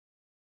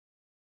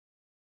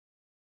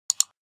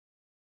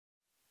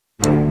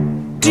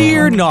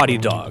Dear Naughty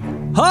Dog,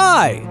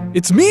 hi,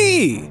 it's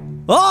me,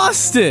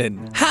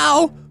 Austin.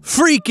 How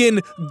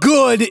freaking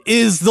good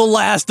is The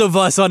Last of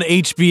Us on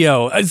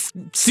HBO?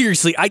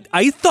 Seriously,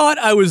 I thought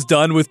I was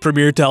done with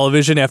premiere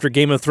television after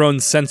Game of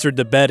Thrones censored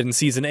the bed in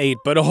season 8,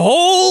 but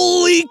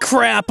holy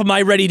crap, am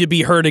I ready to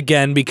be heard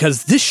again,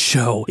 because this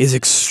show is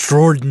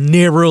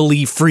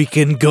extraordinarily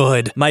freaking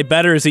good. My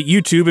betters at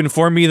YouTube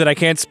inform me that I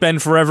can't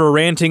spend forever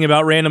ranting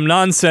about random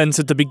nonsense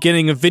at the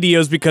beginning of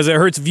videos because it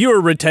hurts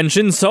viewer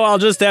retention, so I'll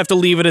just have to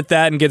leave it at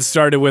that and get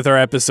started with our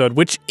episode,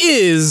 which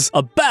is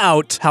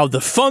about how the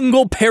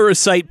fungal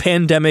parasite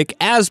pandemic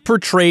as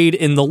portrayed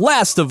in The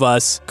Last of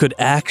Us could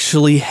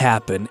actually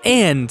happen,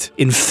 and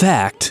in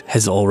fact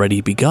has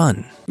already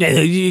begun. No,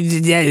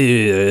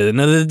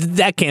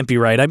 that can't be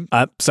right. I'm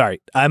sorry.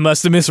 I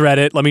must have misread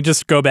it. Let me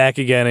just go back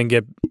again and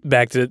get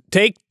back to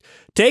take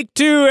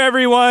two,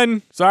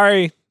 everyone.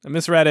 Sorry. I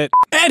misread it.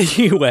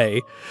 Anyway,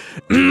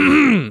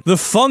 the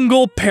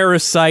fungal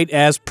parasite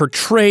as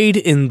portrayed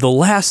in The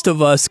Last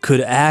of Us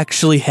could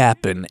actually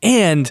happen,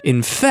 and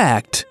in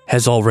fact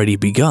has already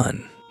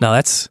begun. Now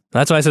that's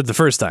what I said the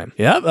first time.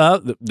 Yep,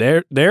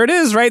 there it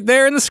is right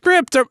there in the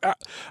script.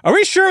 Are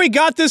we sure we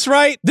got this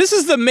right? This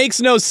is the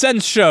Makes No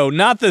Sense show,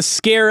 not the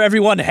scare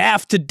everyone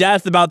half to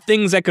death about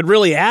things that could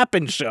really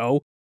happen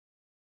show.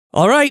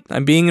 All right,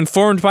 I'm being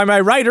informed by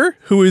my writer,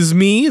 who is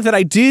me, that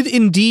I did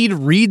indeed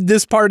read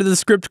this part of the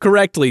script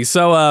correctly.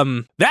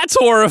 So, that's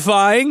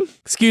horrifying.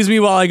 Excuse me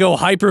while I go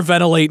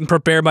hyperventilate and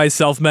prepare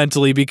myself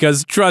mentally,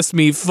 because trust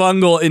me,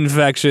 fungal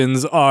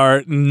infections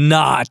are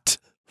not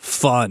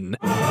fun.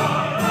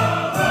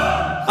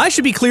 I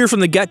should be clear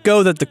from the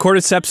get-go that the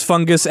cordyceps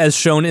fungus as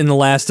shown in The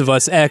Last of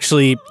Us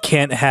actually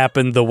can't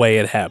happen the way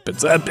it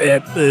happens.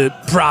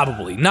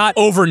 Probably. Not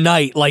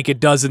overnight like it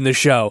does in the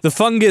show. The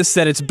fungus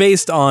that it's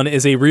based on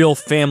is a real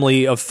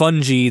family of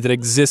fungi that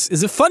exists.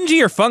 Is it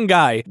fungi or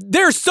fungi?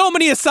 There's so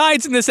many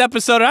asides in this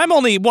episode, and I'm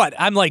only, what?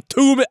 I'm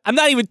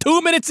not even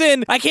 2 minutes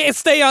in. I can't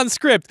stay on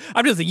script.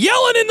 I'm just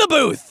yelling in the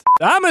booth.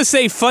 I'm gonna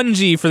say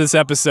fungi for this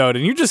episode,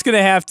 and you're just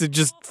gonna have to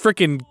just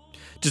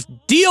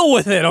deal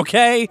with it,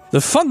 okay? The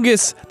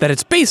fungus that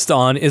it's based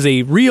on is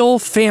a real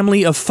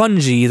family of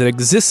fungi that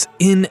exists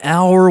in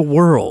our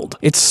world.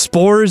 Its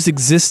spores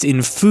exist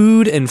in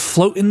food and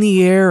float in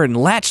the air and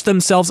latch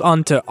themselves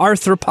onto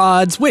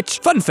arthropods, which,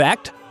 fun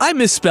fact, I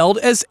misspelled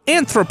as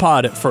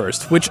anthropod at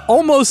first, which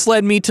almost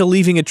led me to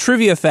leaving a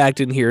trivia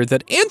fact in here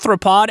that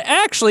anthropod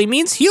actually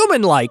means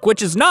human-like,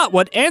 which is not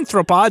what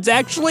anthropods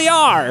actually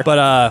are.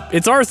 But,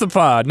 it's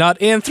arthropod, not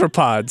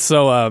anthropod,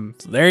 so,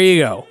 there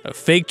you go. A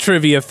fake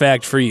trivia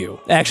fact for you.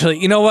 Actually,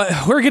 you know what?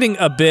 We're getting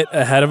a bit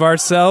ahead of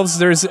ourselves.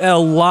 There's a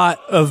lot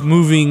of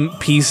moving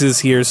pieces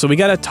here, so we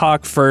gotta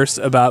talk first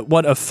about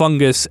what a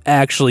fungus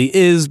actually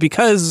is,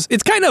 because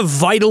it's kind of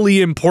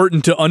vitally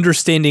important to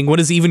understanding what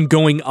is even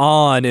going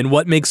on and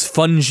what makes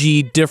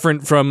fungi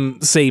different from,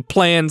 say,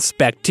 plants,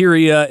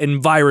 bacteria,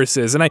 and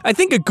viruses. And I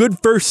think a good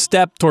first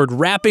step toward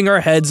wrapping our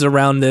heads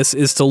around this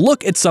is to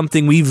look at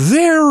something we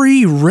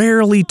very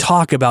rarely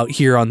talk about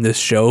here on this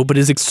show, but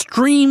is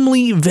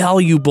extremely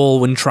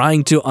valuable when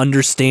trying to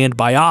understand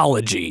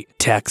biology: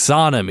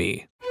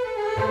 taxonomy.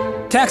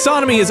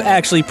 Taxonomy is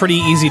actually pretty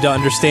easy to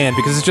understand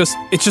because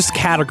it's just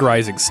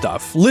categorizing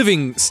stuff.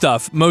 Living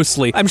stuff,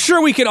 mostly. I'm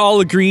sure we can all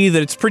agree that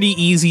it's pretty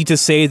easy to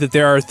say that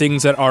there are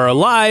things that are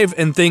alive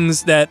and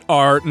things that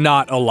are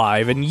not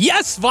alive. And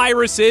yes,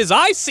 viruses,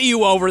 I see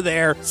you over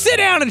there. Sit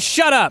down and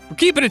shut up. We're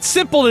keeping it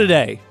simple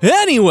today.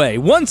 Anyway,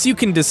 once you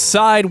can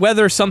decide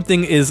whether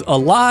something is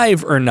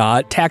alive or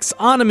not,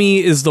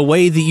 taxonomy is the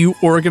way that you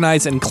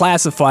organize and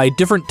classify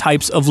different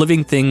types of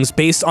living things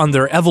based on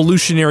their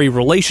evolutionary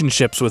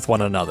relationships with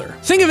one another.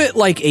 Think of it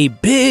like a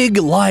big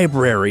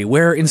library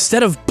where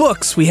instead of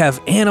books, we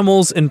have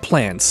animals and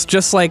plants.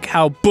 Just like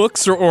how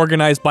books are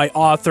organized by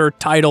author,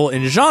 title,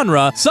 and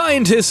genre,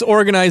 scientists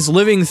organize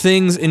living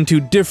things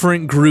into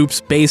different groups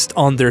based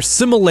on their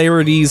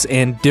similarities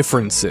and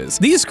differences.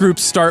 These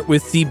groups start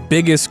with the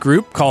biggest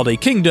group, called a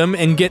kingdom,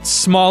 and get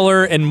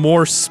smaller and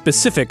more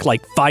specific,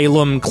 like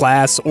phylum,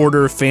 class,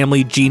 order,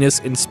 family, genus,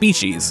 and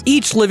species.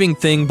 Each living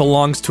thing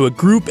belongs to a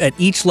group at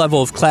each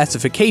level of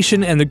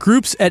classification, and the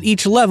groups at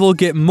each level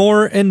get more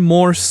and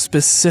more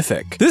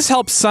specific. This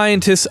helps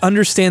scientists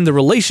understand the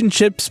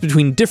relationships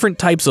between different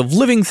types of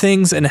living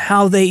things and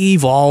how they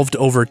evolved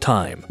over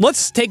time.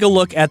 Let's take a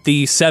look at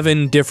the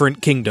 7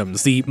 different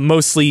kingdoms, the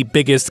mostly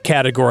biggest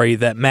category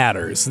that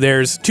matters.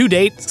 There's, to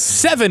date,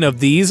 7 of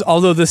these,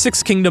 although the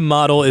 6 kingdom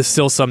model is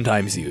still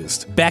sometimes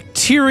used.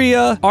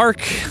 Bacteria,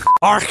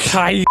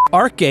 archaea,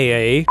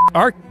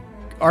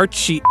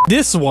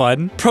 this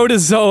one,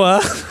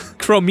 protozoa,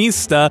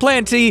 chromista,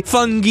 plantae,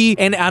 fungi,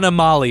 and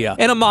animalia.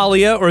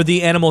 Animalia, or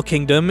the animal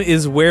kingdom,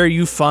 is where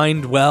you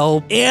find,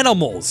 well,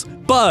 animals.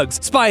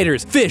 Bugs,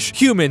 spiders, fish,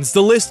 humans,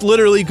 the list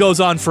literally goes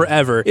on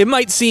forever. It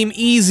might seem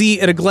easy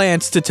at a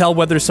glance to tell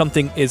whether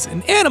something is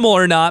an animal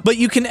or not, but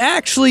you can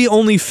actually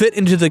only fit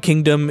into the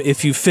kingdom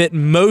if you fit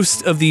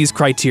most of these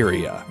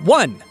criteria.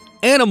 1.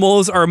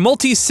 Animals are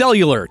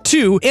multicellular.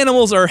 2.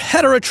 Animals are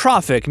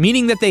heterotrophic,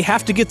 meaning that they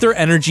have to get their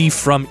energy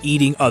from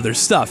eating other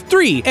stuff.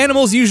 3.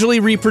 Animals usually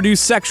reproduce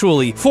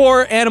sexually.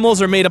 4.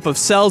 Animals are made up of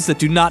cells that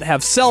do not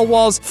have cell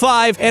walls.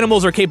 5.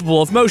 Animals are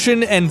capable of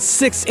motion. And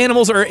 6.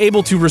 Animals are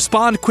able to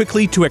respond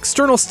quickly to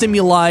external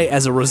stimuli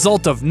as a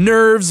result of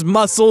nerves,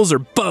 muscles, or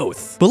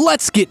both. But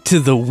let's get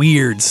to the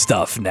weird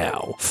stuff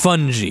now.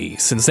 Fungi,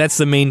 since that's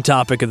the main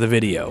topic of the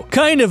video.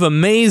 Kind of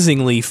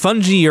amazingly,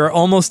 fungi are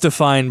almost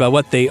defined by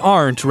what they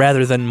aren't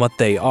rather than what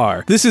they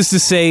are. This is to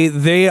say,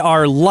 they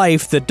are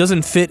life that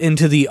doesn't fit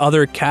into the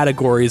other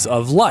categories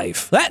of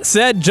life. That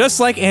said, just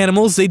like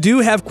animals, they do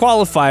have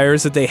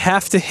qualifiers that they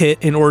have to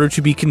hit in order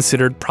to be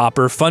considered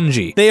proper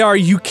fungi. They are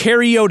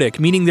eukaryotic,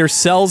 meaning their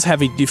cells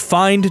have a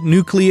defined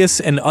nucleus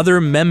and other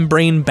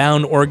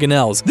membrane-bound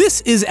organelles.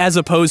 This is as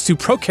opposed to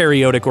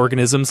prokaryotic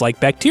organisms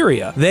like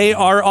bacteria. They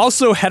are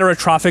also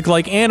heterotrophic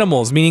like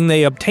animals, meaning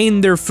they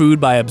obtain their food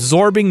by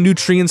absorbing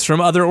nutrients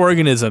from other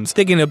organisms.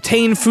 They can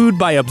obtain food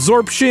by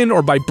absorption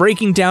or by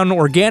breaking down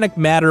organic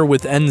matter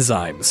with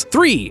enzymes.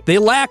 3. They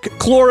lack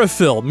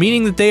chlorophyll,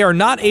 meaning that they are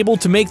not able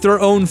to make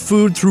their own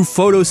food through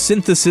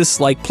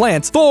photosynthesis like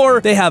plants. 4.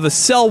 They have a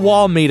cell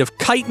wall made of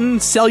chitin,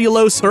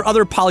 cellulose, or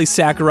other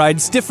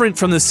polysaccharides different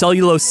from the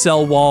cellulose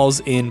cell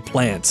walls in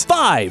plants.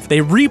 5.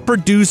 They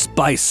reproduce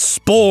by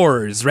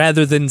spores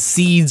rather than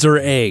seeds or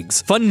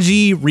eggs.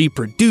 Fungi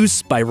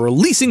reproduce by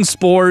releasing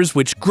spores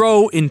which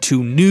grow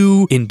into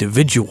new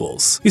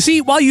individuals. You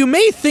see, while you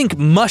may think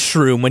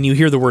mushroom when you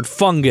hear the word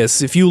fungus,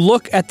 if you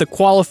look at the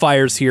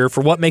qualifiers here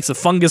for what makes a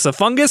fungus,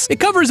 it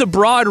covers a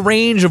broad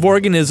range of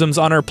organisms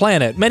on our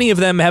planet. Many of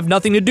them have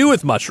nothing to do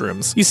with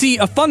mushrooms. You see,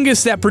 a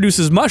fungus that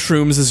produces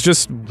mushrooms is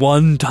just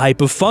one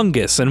type of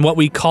fungus, and what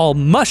we call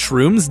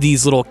mushrooms,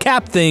 these little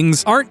cap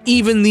things, aren't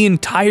even the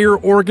entire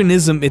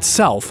organism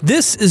itself.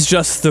 This is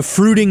just the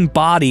fruiting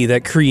body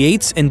that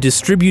creates and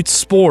distributes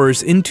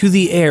spores into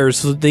the air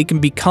so that they can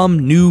become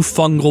new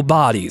fungal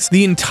bodies.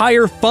 The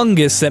entire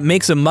fungus that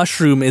makes a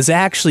mushroom is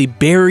actually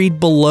buried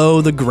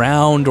below the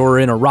ground or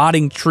in a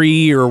rotting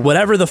tree or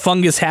whatever the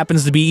fungus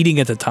happens to be eating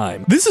at the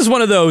time. This is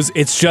one of those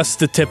it's just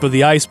the tip of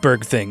the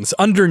iceberg things.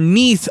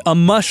 Underneath a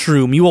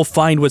mushroom, you will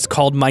find what's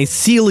called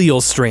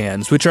mycelial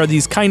strands, which are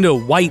these kind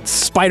of white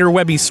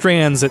spiderwebby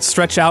strands that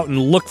stretch out and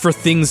look for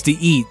things to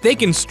eat. They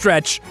can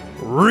stretch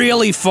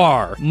really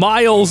far,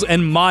 miles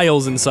and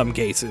miles in some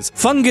cases.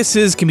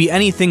 Funguses can be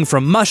anything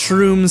from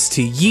mushrooms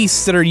to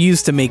yeasts that are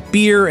used to make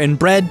beer and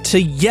bread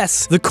to,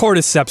 yes, the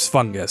cordyceps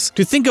fungus.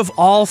 To think of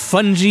all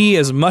fungi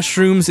as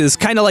mushrooms is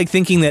kind of like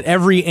thinking that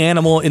every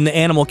animal in the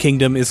animal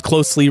kingdom is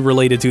closely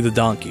related to the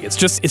donkey. It's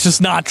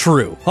just not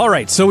true. All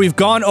right, so we've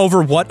gone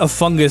over what a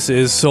fungus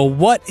is, so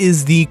what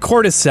is the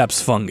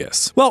cordyceps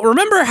fungus? Well,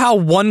 remember how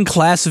one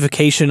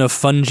classification of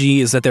fungi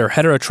is that they're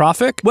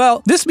heterotrophic?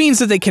 Well, this means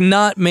that they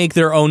cannot make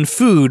their own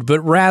food, but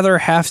rather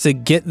have to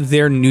get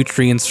their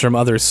nutrients from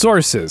other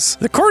sources.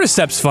 The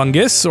cordyceps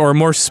fungus, or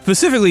more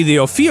specifically the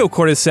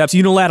Ophiocordyceps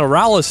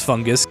unilateralis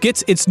fungus,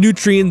 gets its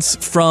nutrients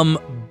from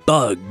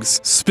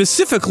bugs.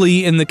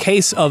 Specifically, in the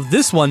case of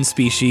this one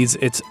species,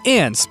 it's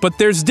ants, but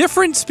there's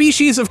different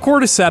species of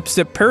cordyceps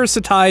that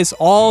parasitize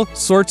all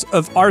sorts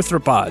of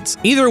arthropods.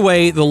 Either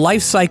way, the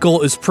life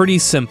cycle is pretty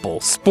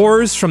simple.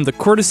 Spores from the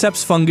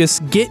cordyceps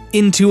fungus get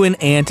into an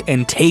ant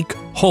and take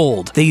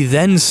hold. They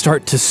then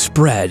start to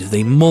spread,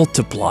 they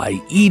multiply,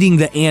 eating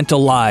the ant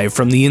alive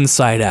from the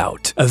inside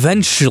out.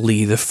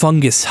 Eventually, the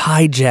fungus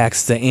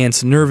hijacks the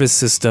ant's nervous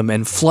system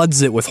and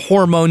floods it with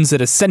hormones that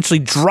essentially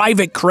drive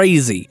it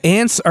crazy.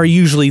 Ants are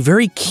usually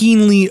very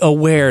keenly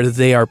aware that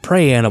they are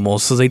prey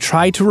animals, so they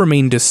try to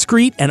remain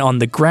discreet and on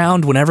the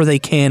ground whenever they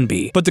can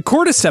be. But the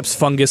cordyceps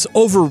fungus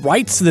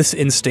overwrites this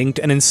instinct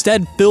and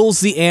instead fills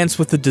the ants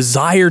with the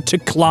desire to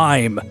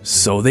climb.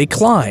 So they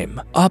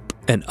climb. Up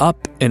and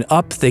up and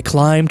up they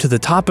climb to the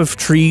top of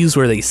trees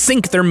where they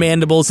sink their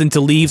mandibles into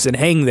leaves and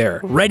hang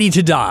there, ready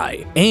to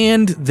die.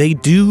 And they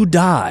do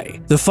die.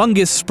 The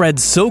fungus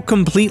spreads so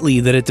completely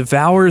that it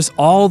devours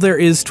all there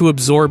is to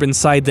absorb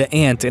inside the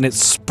ant, and it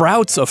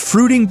sprouts a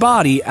fruiting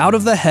body out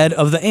of the head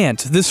of the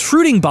ant. This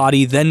fruiting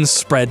body then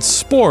spreads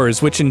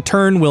spores, which in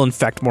turn will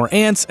infect more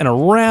ants, and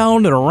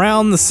around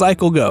the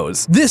cycle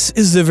goes. This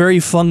is the very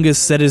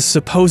fungus that is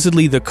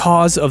supposedly the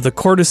cause of the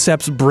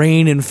cordyceps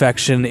brain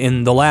infection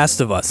in The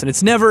Last of Us, and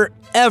it's never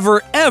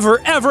ever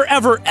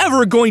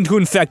going to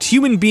infect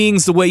human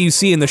beings the way you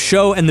see in the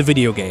show and the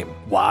video game.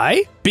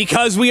 Why?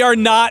 Because we are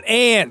not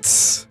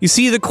ants. You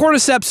see, the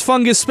cordyceps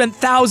fungus spent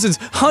thousands,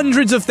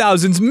 hundreds of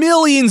thousands,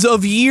 millions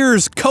of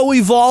years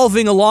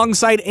co-evolving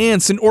alongside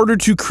ants in order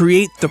to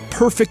create the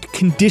perfect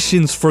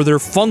conditions for their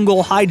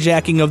fungal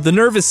hijacking of the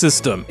nervous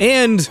system.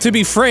 And to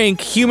be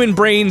frank, human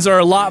brains are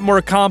a lot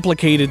more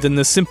complicated than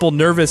the simple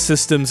nervous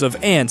systems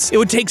of ants. It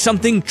would take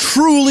something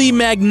truly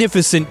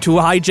magnificent to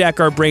hijack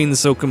our brains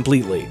so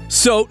completely.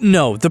 So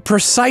no, the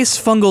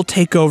precise fungal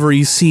takeover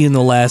you see in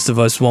The Last of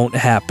Us won't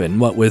happen,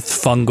 what with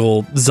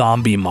fungal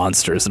zombie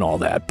monsters and all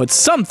that, but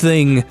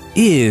something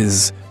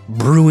is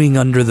brewing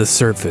under the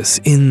surface,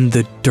 in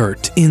the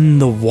dirt, in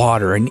the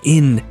water, and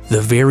in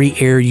the very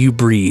air you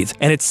breathe.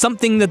 And it's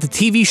something that the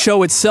TV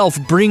show itself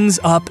brings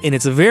up in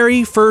its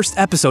very first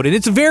episode, in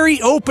its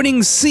very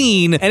opening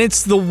scene, and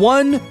it's the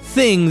one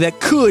thing that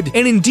could,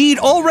 and indeed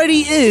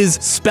already is,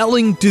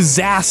 spelling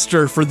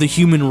disaster for the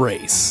human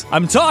race.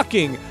 I'm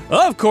talking,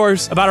 of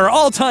course, about our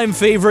all-time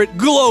favorite,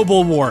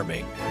 global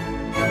warming.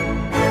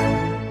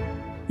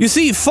 You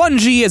see,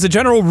 fungi, as a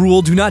general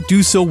rule, do not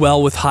do so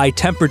well with high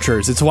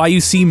temperatures. It's why you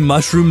see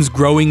mushrooms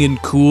growing in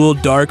cool,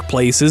 dark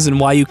places, and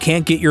why you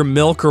can't get your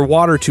milk or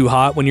water too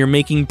hot when you're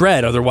making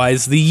bread,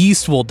 otherwise the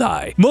yeast will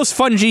die. Most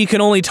fungi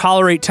can only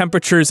tolerate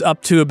temperatures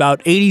up to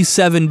about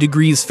 87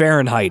 degrees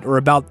Fahrenheit, or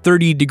about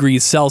 30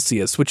 degrees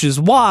Celsius, which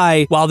is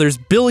why, while there's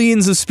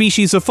billions of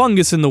species of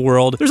fungus in the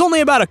world, there's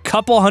only about a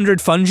couple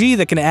hundred fungi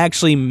that can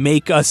actually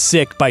make us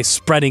sick by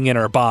spreading in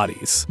our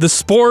bodies. The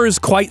spores,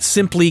 quite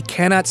simply,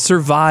 cannot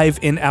survive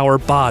in our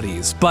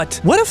bodies. But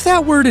what if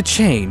that were to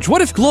change?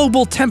 What if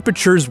global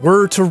temperatures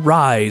were to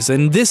rise,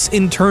 and this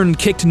in turn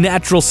kicked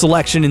natural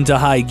selection into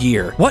high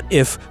gear? What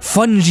if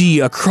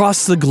fungi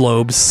across the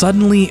globe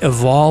suddenly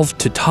evolved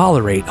to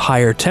tolerate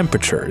higher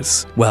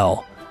temperatures?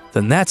 Well,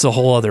 then that's a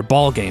whole other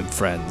ballgame,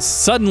 friends.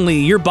 Suddenly,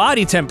 your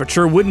body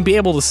temperature wouldn't be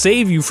able to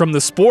save you from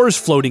the spores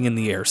floating in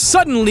the air.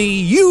 Suddenly,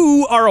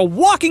 you are a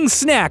walking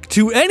snack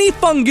to any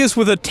fungus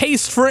with a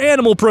taste for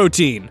animal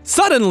protein.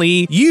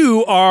 Suddenly,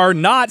 you are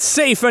not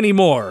safe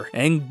anymore.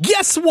 And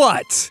guess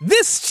what?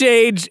 This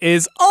change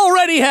is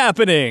already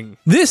happening.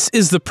 This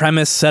is the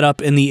premise set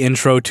up in the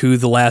intro to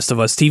The Last of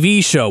Us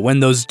TV show,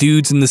 when those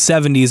dudes in the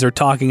 70s are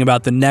talking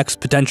about the next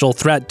potential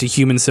threat to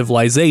human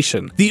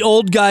civilization. The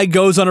old guy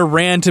goes on a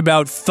rant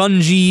about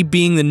fungi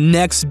being the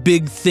next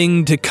big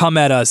thing to come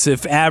at us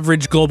if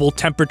average global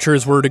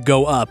temperatures were to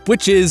go up,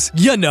 which is,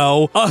 you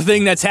know, a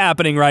thing that's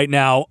happening right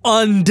now,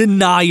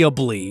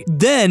 undeniably.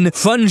 Then,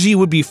 fungi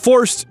would be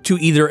forced to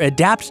either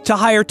adapt to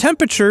higher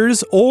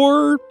temperatures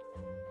or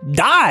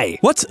die.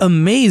 What's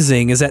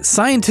amazing is that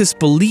scientists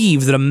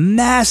believe that a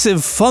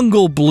massive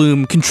fungal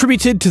bloom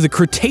contributed to the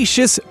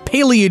Cretaceous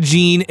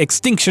Paleogene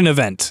extinction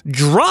event.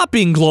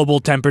 Dropping global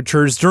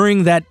temperatures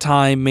during that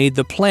time made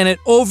the planet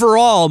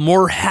overall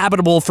more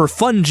habitable for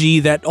fungi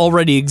that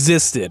already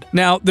existed.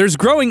 Now, there's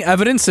growing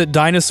evidence that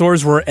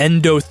dinosaurs were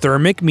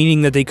endothermic,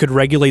 meaning that they could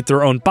regulate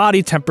their own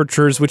body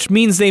temperatures, which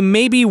means they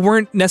maybe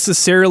weren't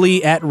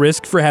necessarily at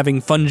risk for having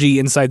fungi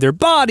inside their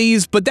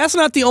bodies, but that's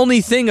not the only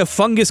thing a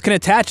fungus can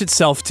attach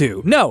itself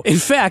to. No, in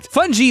fact,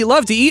 fungi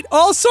love to eat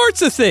all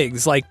sorts of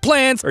things, like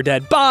plants or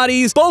dead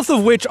bodies, both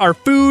of which are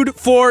food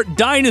for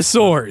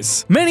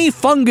dinosaurs. Many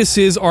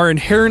funguses are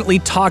inherently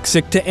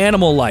toxic to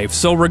animal life,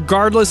 so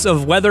regardless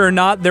of whether or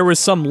not there was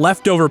some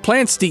leftover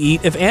plants to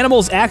eat, if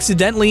animals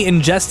accidentally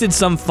ingested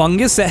some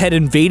fungus that had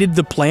invaded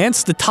the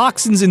plants, the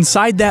toxins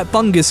inside that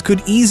fungus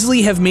could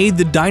easily have made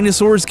the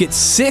dinosaurs get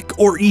sick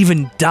or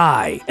even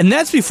die. And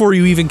that's before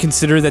you even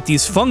consider that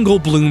these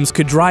fungal blooms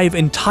could drive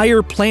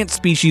entire plant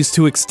species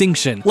to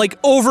extinction. Like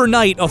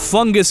overnight, a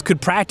fungus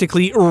could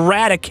practically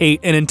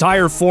eradicate an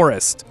entire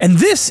forest. And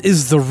this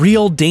is the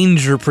real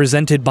danger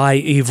presented by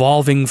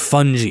evolving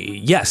fungi.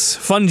 Yes,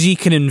 fungi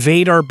can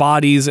invade our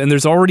bodies, and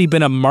there's already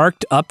been a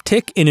marked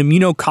uptick in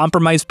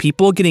immunocompromised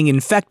people getting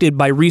infected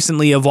by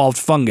recently evolved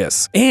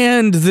fungus.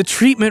 And the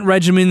treatment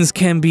regimens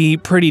can be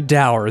pretty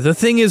dour. The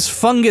thing is,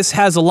 fungus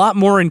has a lot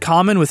more in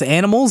common with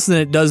animals than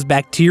it does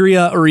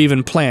bacteria or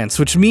even plants,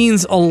 which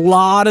means a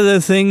lot of the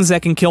things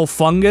that can kill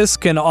fungus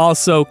can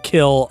also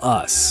kill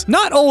us.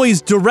 Not always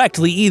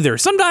directly either.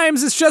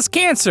 Sometimes it's just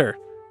cancer.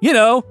 You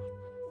know,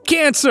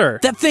 cancer.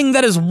 That thing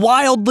that is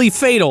wildly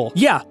fatal.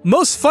 Yeah,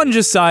 most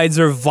fungicides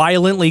are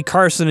violently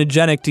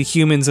carcinogenic to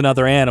humans and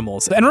other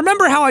animals. And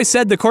remember how I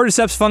said the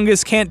cordyceps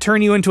fungus can't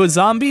turn you into a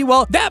zombie?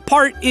 Well, that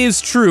part is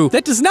true.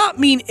 That does not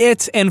mean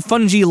it and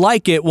fungi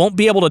like it won't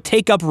be able to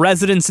take up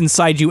residence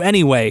inside you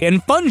anyway.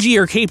 And fungi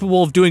are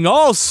capable of doing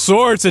all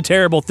sorts of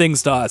terrible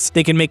things to us.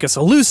 They can make us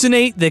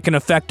hallucinate, they can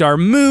affect our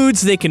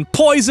moods, they can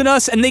poison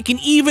us, and they can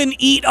even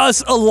eat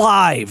us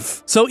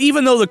alive. So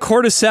even though the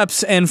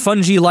cordyceps and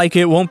fungi like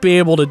it won't be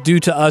able to do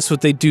to us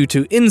what they do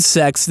to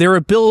insects, their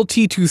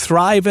ability to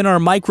thrive in our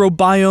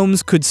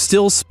microbiomes could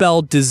still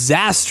spell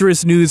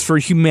disastrous news for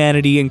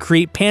humanity and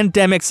create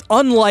pandemics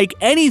unlike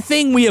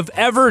anything we have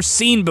ever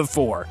seen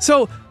before.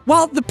 So,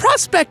 while the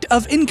prospect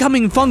of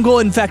incoming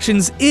fungal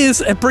infections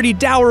is a pretty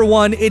dour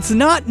one, it's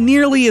not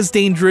nearly as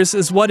dangerous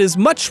as what is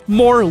much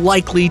more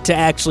likely to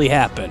actually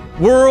happen: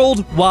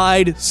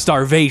 worldwide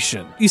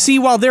starvation. You see,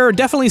 while there are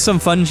definitely some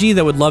fungi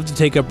that would love to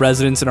take up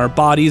residence in our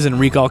bodies and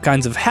wreak all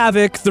kinds of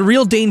havoc, the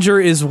real danger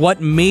is what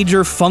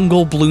major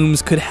fungal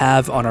blooms could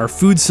have on our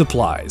food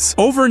supplies.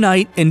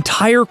 Overnight,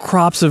 entire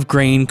crops of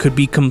grain could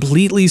be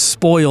completely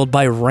spoiled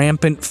by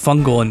rampant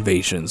fungal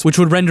invasions, which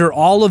would render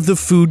all of the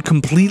food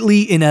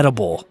completely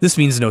inedible. fuel. This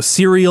means no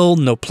cereal,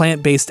 no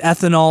plant-based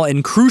ethanol,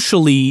 and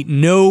crucially,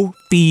 no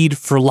feed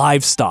for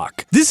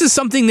livestock. This is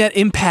something that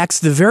impacts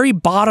the very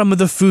bottom of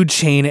the food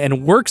chain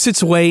and works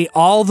its way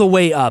all the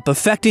way up,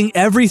 affecting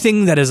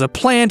everything that is a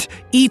plant,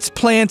 eats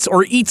plants,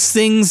 or eats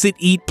things that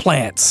eat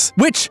plants.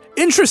 Which,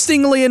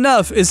 interestingly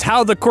enough, is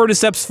how the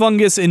cordyceps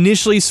fungus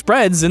initially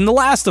spreads in The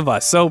Last of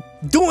Us, so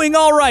doing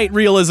alright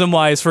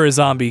realism-wise for a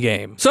zombie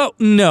game. So,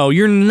 no,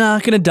 you're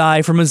not gonna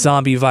die from a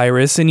zombie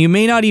virus, and you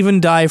may not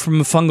even die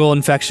from a fungal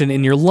infection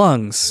in your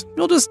lungs.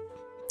 You'll just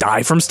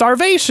die from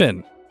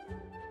starvation.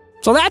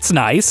 So that's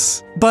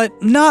nice.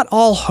 But not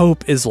all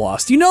hope is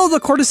lost. You know the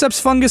cordyceps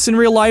fungus in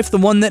real life, the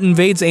one that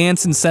invades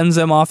ants and sends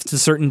them off to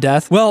certain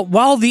death? Well,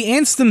 while the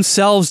ants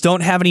themselves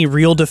don't have any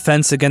real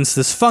defense against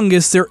this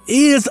fungus, there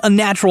is a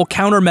natural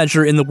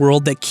countermeasure in the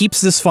world that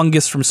keeps this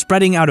fungus from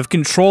spreading out of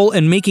control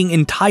and making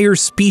entire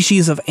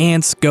species of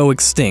ants go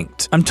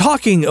extinct. I'm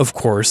talking, of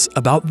course,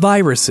 about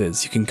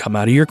viruses. You can come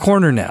out of your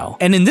corner now.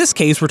 And in this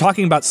case, we're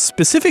talking about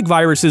specific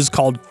viruses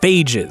called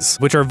phages,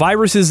 which are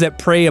viruses that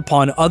prey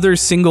upon other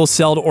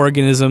single-celled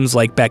organisms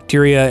like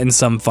bacteria and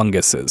some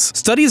funguses.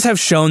 Studies have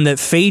shown that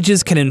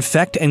phages can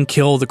infect and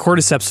kill the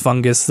cordyceps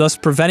fungus, thus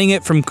preventing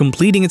it from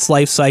completing its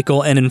life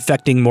cycle and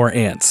infecting more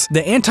ants.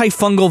 The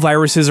antifungal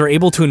viruses are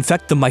able to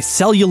infect the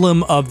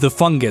mycelium of the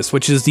fungus,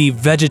 which is the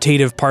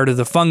vegetative part of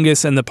the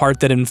fungus and the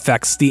part that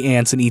infects the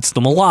ants and eats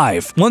them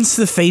alive. Once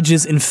the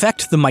phages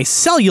infect the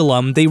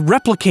mycelium, they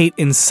replicate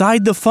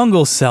inside the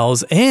fungal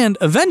cells and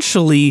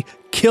eventually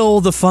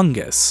kill the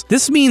fungus.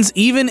 This means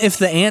even if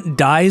the ant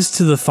dies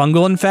to the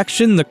fungal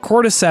infection, the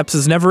cordyceps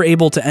is never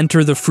able to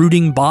enter the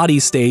fruiting body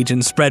stage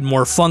and spread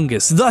more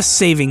fungus, thus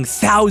saving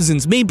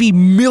thousands, maybe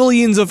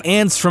millions of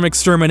ants from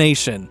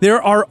extermination.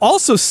 There are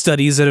also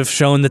studies that have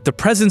shown that the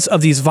presence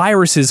of these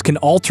viruses can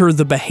alter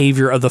the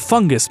behavior of the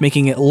fungus,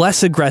 making it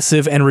less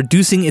aggressive and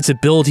reducing its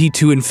ability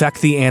to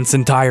infect the ants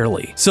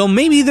entirely. So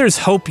maybe there's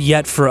hope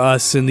yet for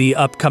us in the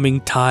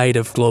upcoming tide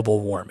of global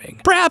warming.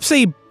 Perhaps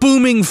a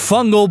booming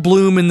fungal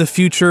bloom in the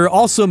future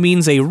also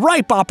means a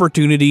ripe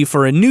opportunity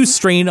for a new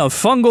strain of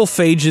fungal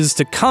phages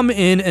to come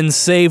in and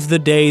save the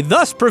day,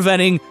 thus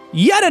preventing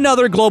yet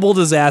another global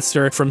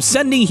disaster from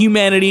sending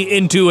humanity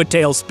into a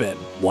tailspin.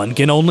 One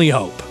can only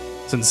hope.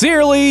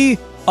 Sincerely,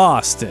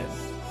 Austin.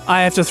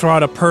 I have to throw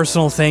out a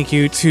personal thank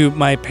you to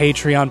my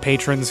Patreon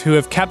patrons who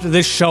have kept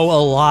this show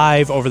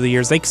alive over the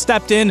years. They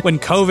stepped in when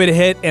COVID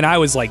hit and I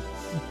was like,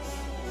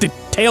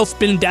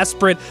 tailspin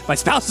desperate. My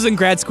spouse was in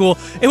grad school.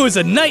 It was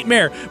a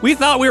nightmare. We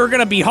thought we were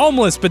gonna be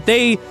homeless, but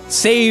they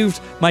saved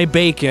my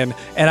bacon,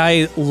 and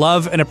I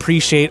love and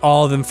appreciate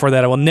all of them for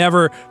that. I will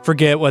never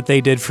forget what they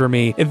did for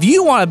me. If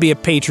you want to be a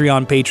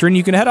Patreon patron,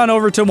 you can head on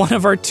over to one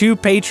of our 2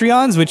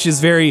 Patreons, which is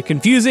very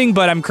confusing,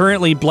 but I'm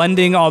currently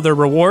blending all their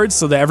rewards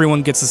so that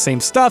everyone gets the same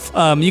stuff.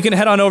 You can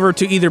head on over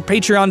to either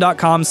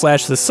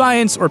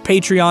patreon.com/thescience or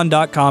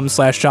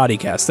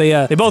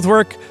patreon.com/shoddycast. They both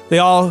work. They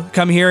all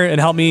come here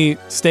and help me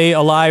stay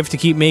alive to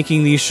keep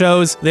making these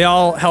shows. They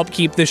all help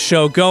keep this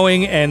show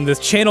going and the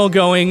channel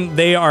going.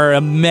 They are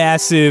a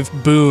massive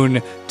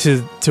boon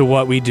to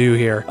what we do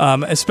here.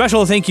 A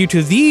special thank you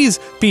to these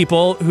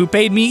people who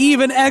paid me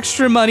even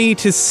extra money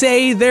to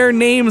say their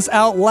names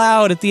out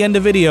loud at the end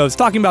of videos.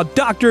 Talking about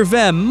Dr.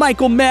 Vem,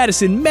 Michael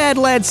Madison,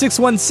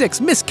 MadLad616,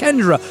 Miss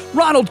Kendra,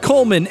 Ronald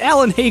Coleman,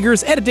 Alan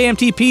Hagers,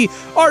 EditDamnTP,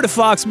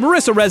 Artifox,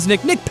 Marissa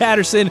Resnick, Nick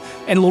Patterson,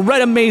 and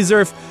Loretta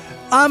Mazurf.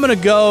 I'm gonna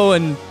go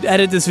and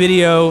edit this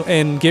video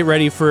and get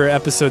ready for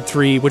episode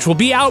 3, which will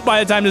be out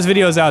by the time this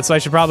video is out, so I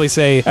should probably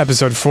say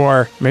episode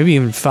 4, maybe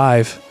even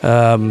 5.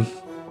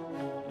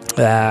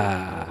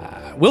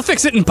 We'll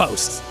fix it in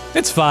post.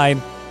 It's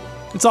fine.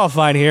 It's all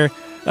fine here.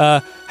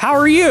 How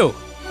are you?